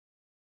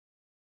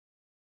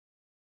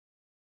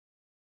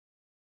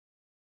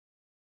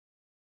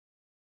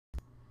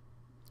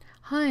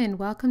Hi and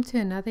welcome to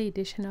another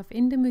edition of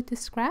In the Mood to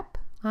Scrap.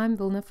 I'm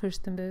Wilna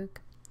Furstenberg.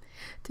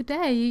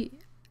 Today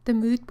the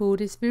mood board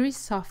is very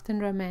soft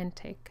and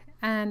romantic,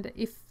 and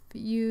if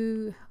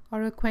you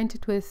are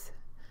acquainted with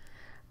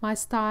my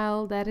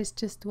style, that is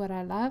just what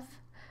I love.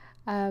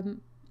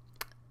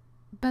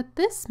 But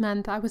this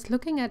month I was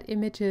looking at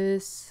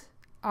images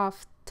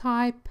of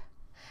type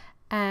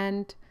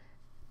and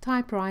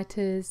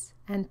typewriters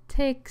and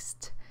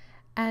text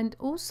and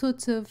all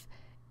sorts of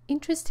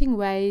interesting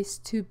ways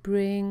to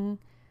bring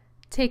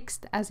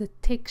text as a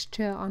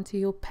texture onto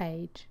your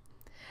page.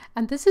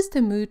 And this is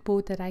the mood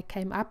board that I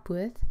came up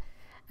with,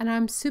 and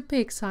I'm super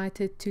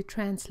excited to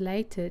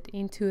translate it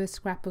into a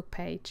scrapbook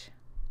page.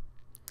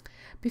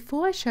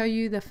 Before I show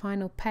you the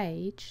final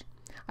page,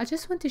 I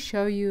just want to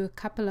show you a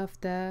couple of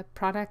the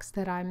products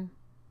that I'm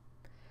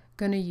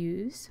going to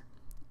use.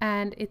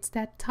 And it's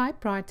that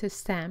typewriter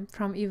stamp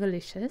from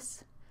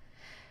Evalicious,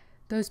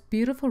 those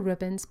beautiful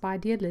ribbons by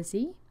Dear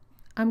Lizzie.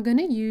 I'm going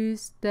to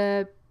use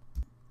the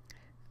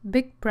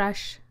Big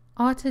Brush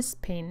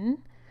Artist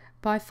Pen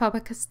by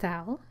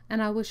Faber-Castell,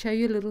 and I will show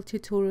you a little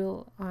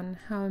tutorial on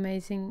how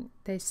amazing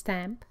they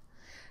stamp.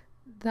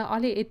 The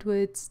Ollie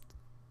Edwards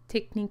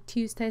Technique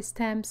Tuesday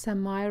stamp, some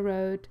Maya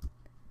Road,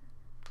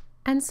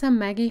 and some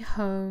Maggie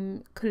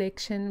Home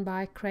collection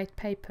by Crate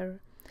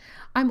Paper.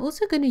 I'm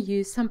also going to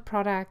use some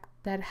product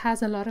that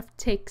has a lot of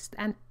text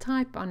and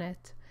type on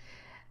it,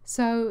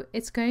 so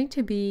it's going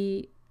to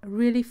be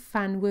really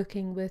fun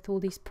working with all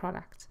these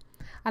products.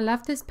 I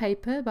love this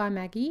paper by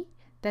Maggie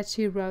that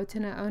she wrote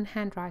in her own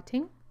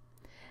handwriting,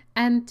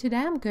 and today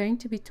I'm going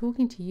to be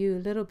talking to you a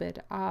little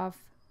bit of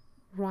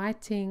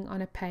writing on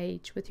a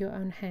page with your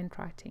own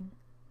handwriting.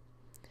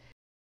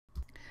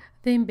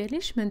 The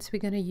embellishments we're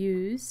going to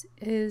use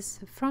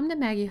is from the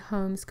Maggie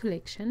Holmes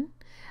collection,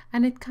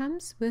 and it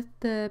comes with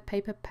the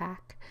paper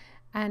pack,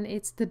 and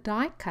it's the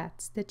die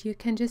cuts that you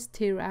can just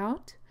tear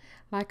out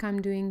like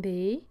I'm doing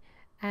there,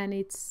 and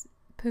it's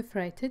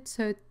perforated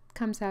so it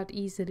comes out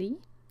easily,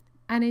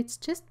 and it's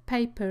just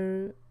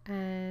paper,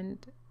 and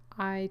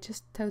I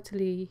just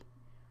totally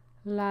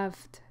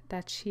loved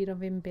that sheet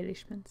of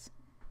embellishments.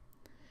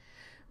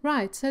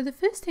 Right, so the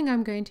first thing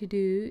I'm going to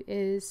do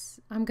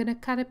is I'm going to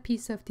cut a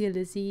piece of Dear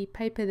Lizzie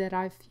paper that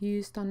I've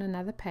used on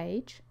another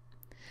page.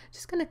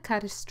 Just going to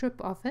cut a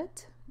strip of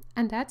it,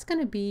 and that's going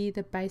to be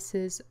the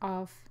basis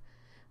of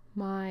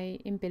my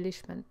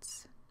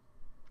embellishments.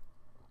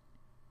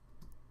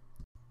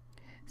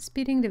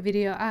 Speeding the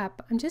video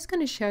up, I'm just going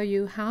to show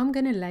you how I'm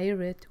going to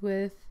layer it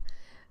with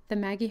the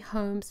Maggie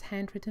Holmes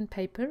handwritten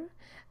paper,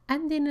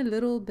 and then a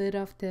little bit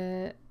of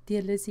the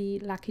Dear Lizzie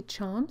Lucky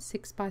Charm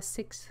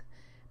 6x6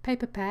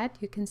 paper pad.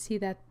 You can see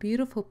that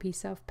beautiful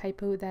piece of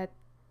paper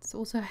that's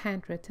also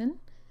handwritten,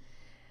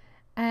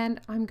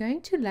 and I'm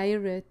going to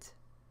layer it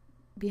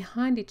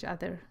behind each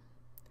other.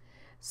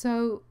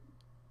 So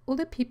all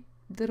the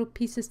little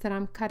pieces that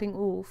I'm cutting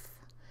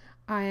off,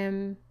 I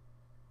am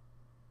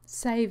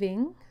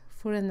saving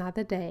for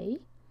another day.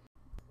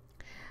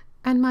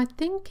 And my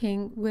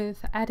thinking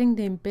with adding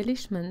the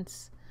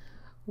embellishments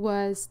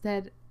was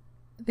that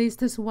there's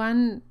this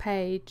one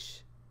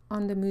page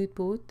on the mood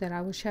board that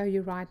I will show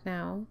you right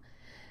now,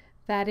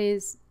 that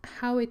is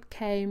how it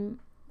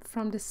came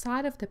from the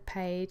side of the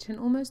page and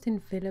almost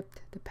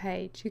enveloped the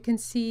page. You can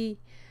see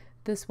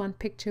this one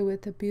picture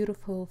with the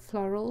beautiful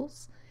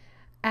florals,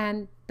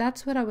 and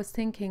that's what I was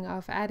thinking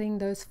of, adding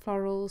those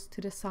florals to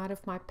the side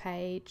of my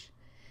page,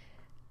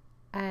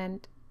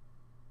 and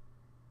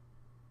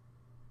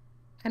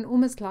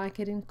almost like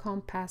it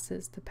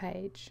encompasses the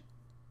page.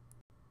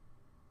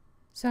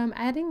 So I'm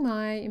adding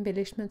my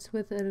embellishments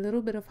with a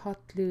little bit of hot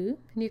glue,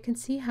 and you can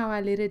see how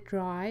I let it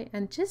dry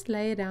and just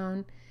lay it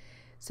down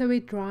so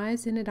it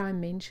dries in a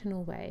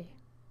dimensional way.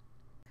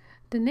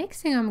 The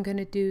next thing I'm going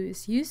to do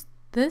is use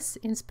this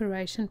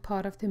inspiration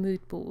part of the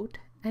mood board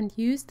and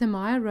use the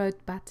Maya Road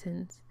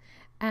buttons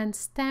and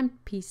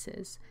stamp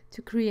pieces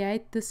to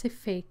create this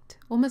effect,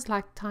 almost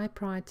like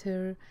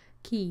typewriter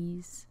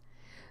keys.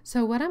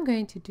 So what I'm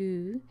going to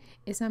do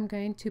is I'm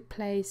going to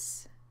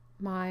place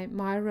my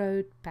Maya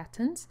Road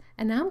buttons,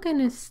 and now I'm going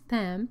to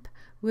stamp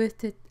with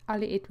the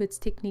Ollie Edwards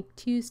Technique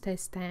Tuesday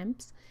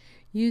stamps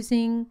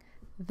using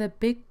the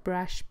Big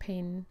Brush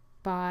pen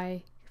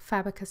by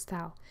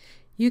Faber-Castell.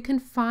 You can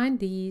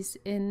find these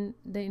in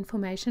the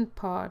information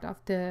part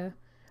of the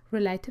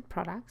related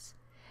products,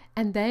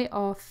 and they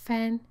are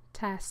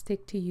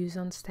fantastic to use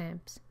on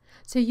stamps.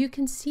 So you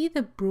can see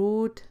the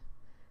broad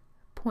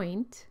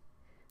point,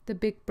 the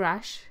big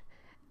brush,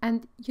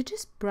 and you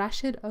just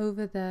brush it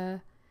over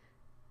the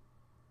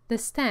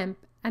stamp.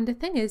 And the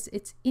thing is,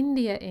 it's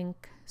India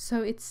ink,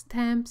 so it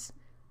stamps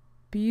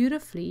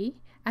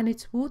beautifully, and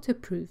it's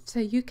waterproof, so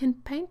you can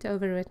paint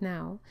over it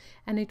now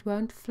and it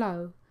won't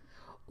flow.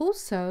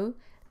 Also,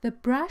 the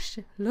brush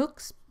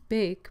looks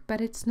big,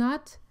 but it's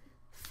not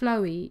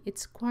flowy,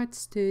 it's quite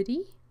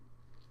sturdy,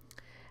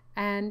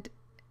 and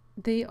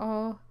there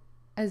are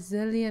a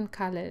zillion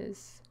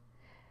colors.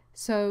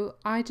 So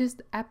I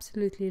just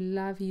absolutely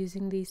love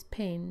using these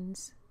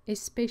pens,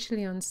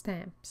 especially on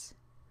stamps.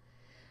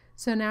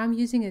 So now I'm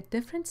using a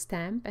different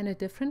stamp and a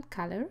different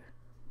color,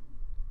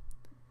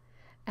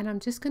 and I'm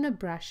just going to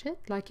brush it.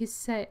 Like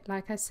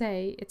I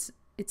say, it's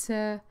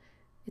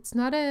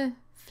not a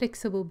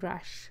flexible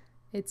brush.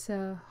 It's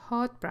a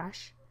hard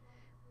brush,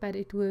 but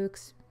it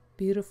works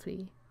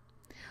beautifully.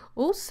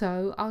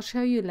 Also, I'll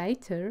show you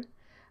later,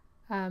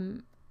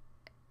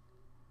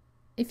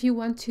 if you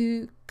want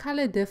to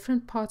color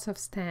different parts of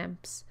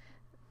stamps,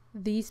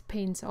 these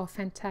pens are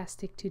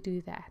fantastic to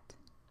do that.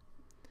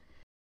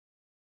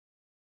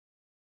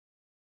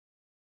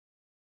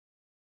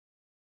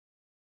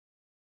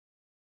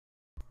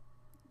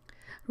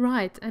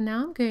 Right, and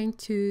now I'm going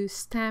to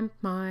stamp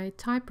my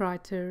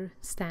typewriter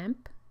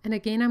stamp, and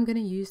again I'm going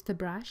to use the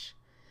brush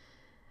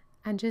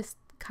and just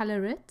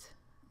color it.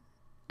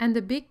 And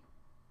the big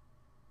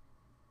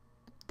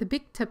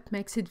tip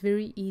makes it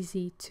very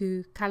easy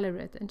to color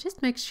it, and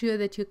just make sure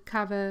that you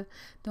cover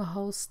the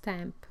whole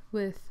stamp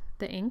with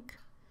the ink,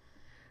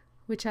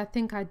 which I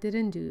think I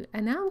didn't do.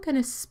 And now I'm going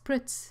to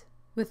spritz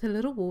with a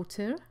little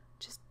water,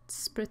 just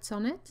spritz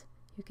on it,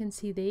 you can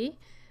see there,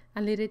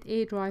 and let it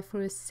air dry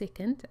for a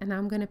second, and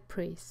I'm going to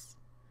press.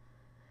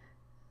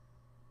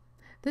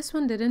 This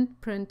one didn't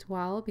print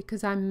well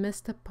because I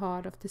missed a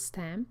part of the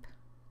stamp,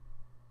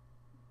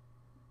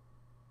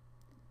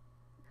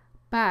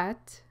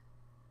 but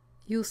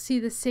you'll see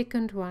the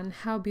second one,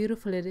 how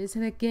beautiful it is.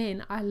 And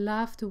again, I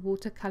love the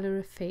watercolor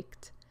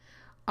effect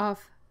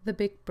of the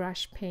big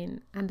brush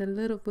pen and a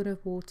little bit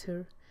of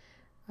water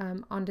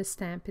on the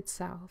stamp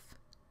itself.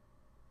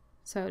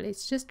 So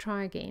let's just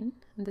try again,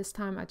 and this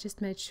time I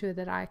just made sure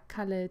that I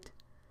colored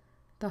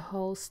the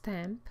whole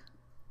stamp.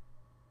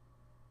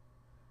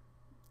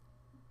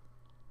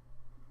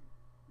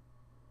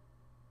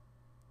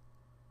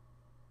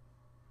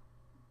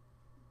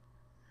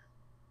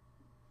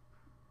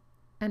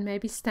 And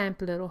maybe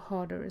stamp a little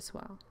harder as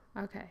well.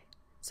 Okay,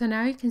 so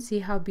now you can see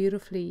how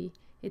beautifully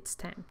it's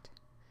stamped.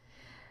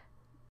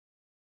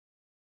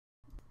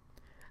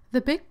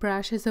 The big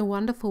brush is a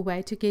wonderful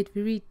way to get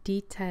very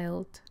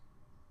detailed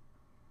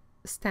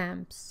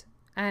stamps,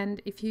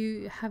 and if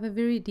you have a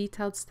very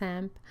detailed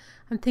stamp,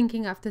 I'm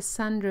thinking of the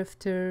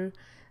Sundrifter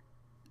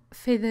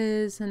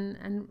feathers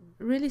and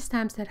really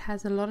stamps that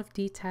has a lot of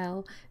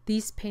detail,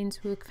 these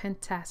pens work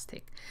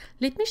fantastic.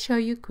 Let me show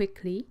you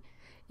quickly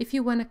if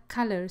you want to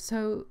color.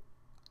 So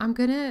I'm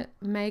gonna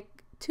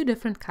make two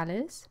different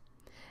colors,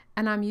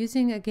 and I'm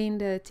using again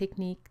the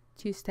technique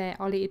to stay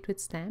Ollie Edward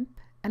stamp,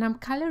 and I'm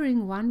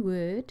coloring one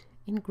word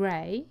in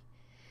gray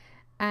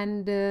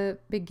and the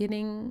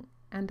beginning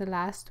and the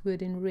last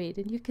word in red,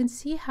 and you can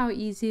see how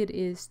easy it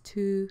is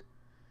to,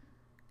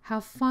 how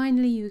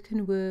finely you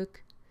can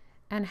work,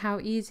 and how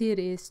easy it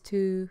is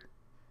to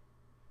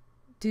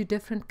do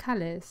different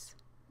colors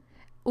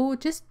or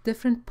just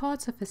different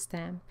parts of a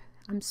stamp.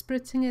 I'm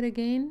spritzing it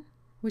again,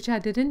 which I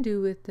didn't do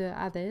with the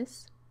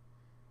others,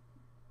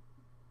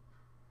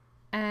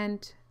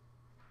 and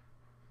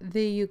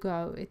there you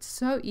go. It's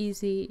so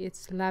easy,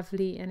 it's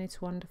lovely, and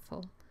it's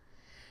wonderful.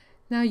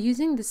 Now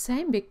using the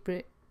same big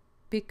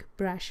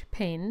brush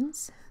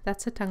pens,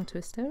 that's a tongue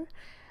twister,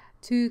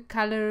 to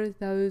color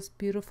those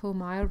beautiful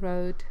Mile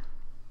Road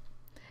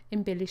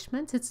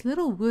embellishments. It's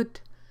little wood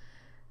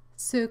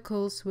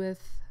circles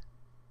with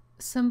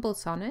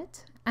symbols on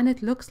it, and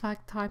it looks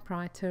like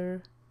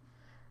typewriter,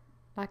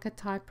 like a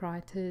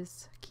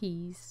typewriter's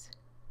keys.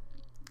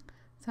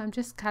 So I'm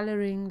just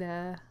coloring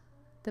the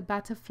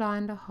butterfly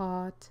and the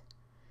heart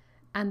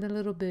and the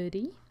little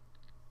birdie.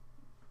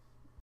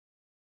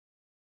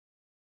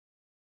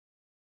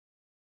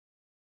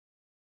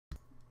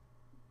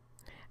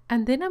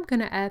 And then I'm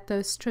going to add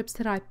those strips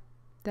that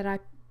I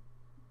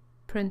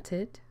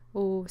printed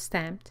or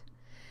stamped,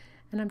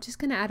 and I'm just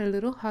going to add a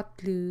little hot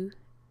glue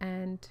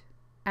and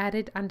add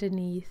it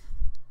underneath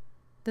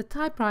the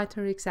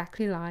typewriter,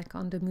 exactly like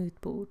on the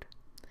mood board.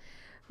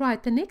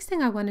 Right, the next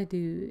thing I want to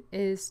do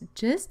is,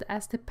 just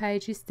as the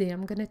page is there,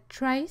 I'm going to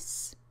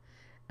trace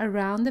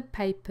around the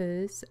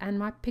papers and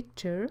my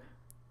picture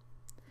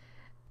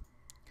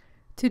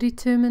to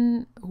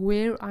determine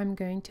where I'm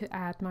going to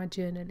add my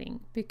journaling,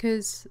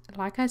 because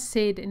like I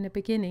said in the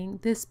beginning,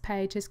 this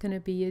page is going to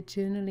be a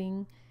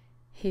journaling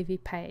heavy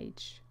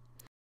page.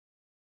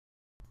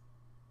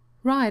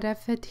 Right,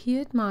 I've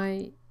adhered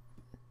my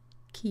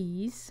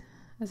keys,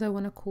 as I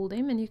want to call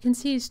them, and you can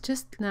see it's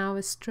just now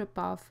a strip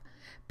of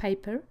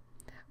paper.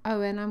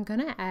 Oh, and I'm going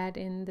to add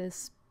in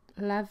this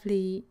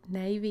lovely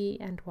navy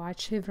and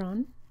white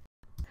chevron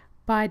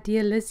by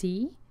Dear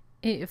Lizzie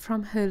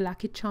from her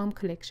Lucky Charm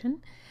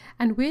collection.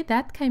 And where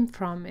that came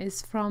from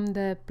is from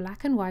the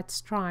black and white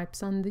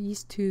stripes on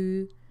these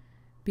two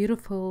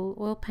beautiful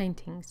oil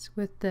paintings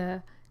with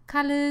the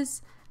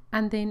colors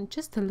and then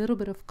just a little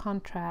bit of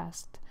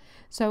contrast.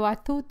 So I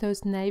thought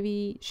those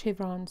navy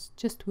chevrons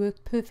just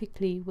worked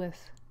perfectly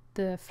with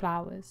the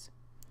flowers.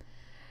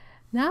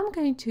 Now I'm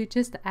going to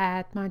just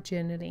add my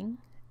journaling,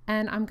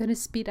 and I'm going to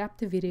speed up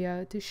the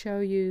video to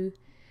show you.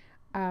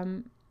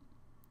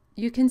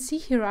 You can see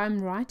here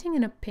I'm writing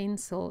in a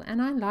pencil, and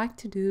I like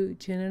to do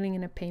journaling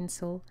in a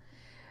pencil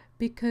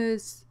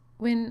because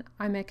when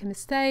I make a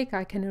mistake,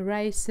 I can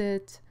erase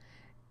it,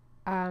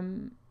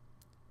 and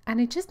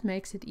it just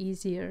makes it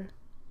easier.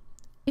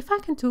 If I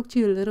can talk to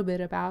you a little bit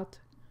about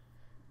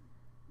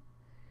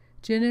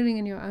journaling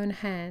in your own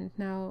hand.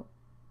 Now,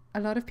 a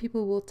lot of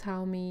people will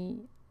tell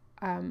me,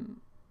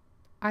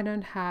 I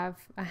don't have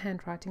a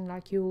handwriting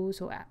like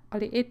yours, or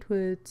Ollie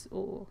Edwards,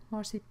 or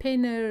Marcy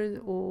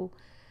Penner, or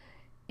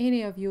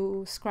any of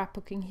your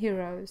scrapbooking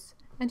heroes.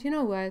 And you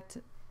know what?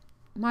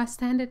 My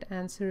standard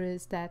answer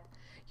is that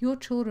your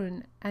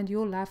children and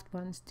your loved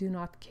ones do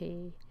not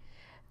care.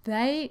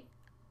 They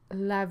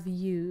love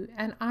you.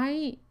 And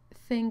I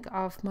think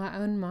of my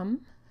own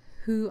mum,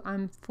 who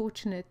I'm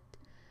fortunate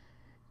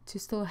to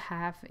still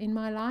have in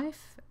my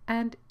life,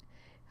 and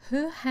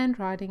her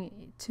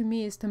handwriting to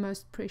me is the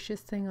most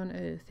precious thing on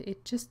earth.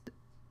 It just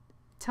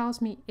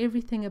tells me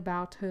everything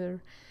about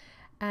her,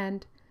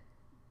 and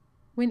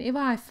whenever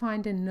I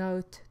find a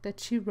note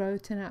that she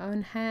wrote in her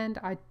own hand,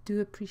 I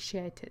do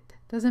appreciate it.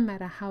 Doesn't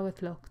matter how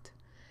it looked.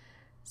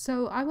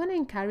 So I want to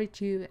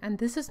encourage you, and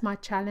this is my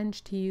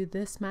challenge to you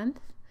this month,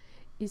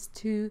 is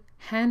to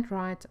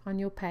handwrite on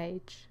your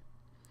page.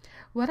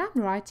 What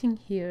I'm writing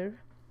here,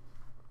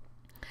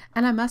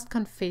 and I must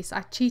confess,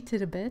 I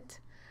cheated a bit.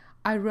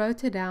 I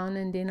wrote it down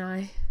and then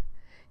I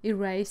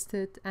erased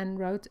it and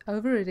wrote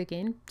over it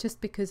again just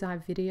because I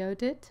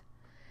videoed it.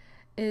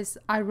 Is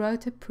I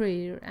wrote a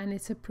prayer, and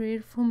it's a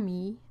prayer for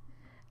me,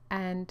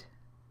 and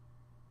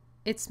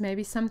it's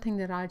maybe something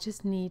that I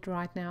just need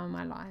right now in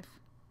my life.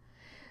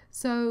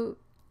 So,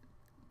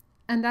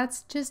 and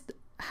that's just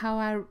how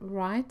I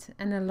write,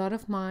 and a lot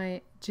of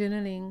my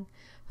journaling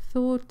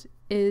thought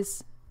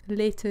is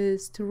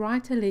letters, to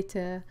write a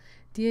letter,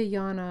 dear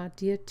Jana,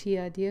 dear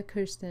Tia, dear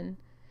Kirsten,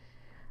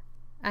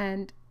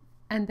 and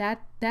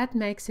that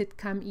makes it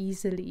come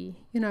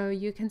easily. You know,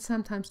 you can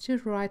sometimes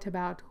just write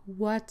about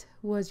what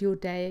was your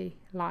day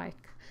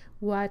like,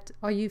 what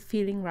are you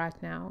feeling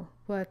right now,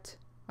 what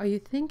are you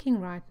thinking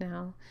right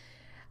now,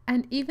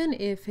 and even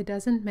if it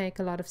doesn't make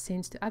a lot of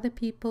sense to other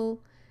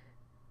people,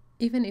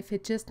 even if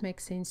it just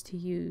makes sense to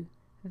you,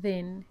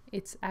 then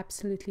it's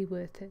absolutely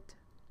worth it.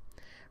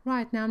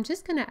 Right, now I'm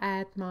just going to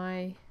add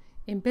my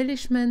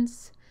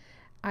embellishments.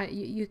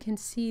 You can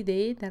see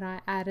there that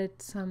I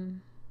added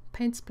some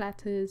paint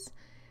splatters,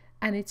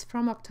 and it's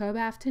from October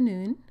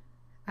Afternoon.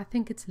 I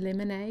think it's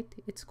Lemonade,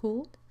 it's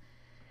called.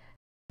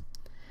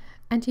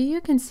 And here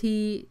you can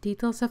see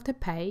details of the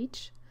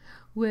page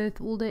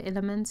with all the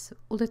elements,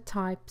 all the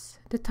types,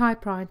 the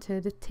typewriter,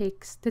 the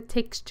text, the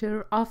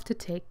texture of the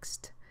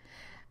text.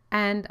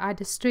 And I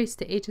distressed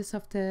the edges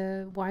of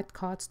the white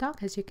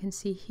cardstock, as you can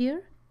see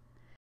here.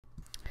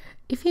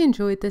 If you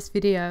enjoyed this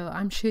video,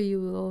 I'm sure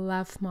you will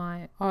love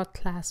my art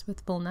class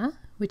with Wilna,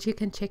 which you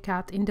can check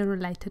out in the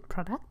related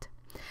product.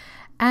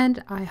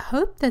 And I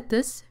hope that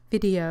this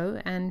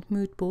video and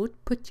mood board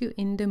put you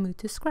in the mood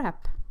to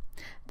scrap.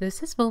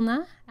 This is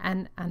Wilna,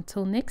 and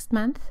until next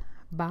month,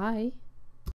 bye.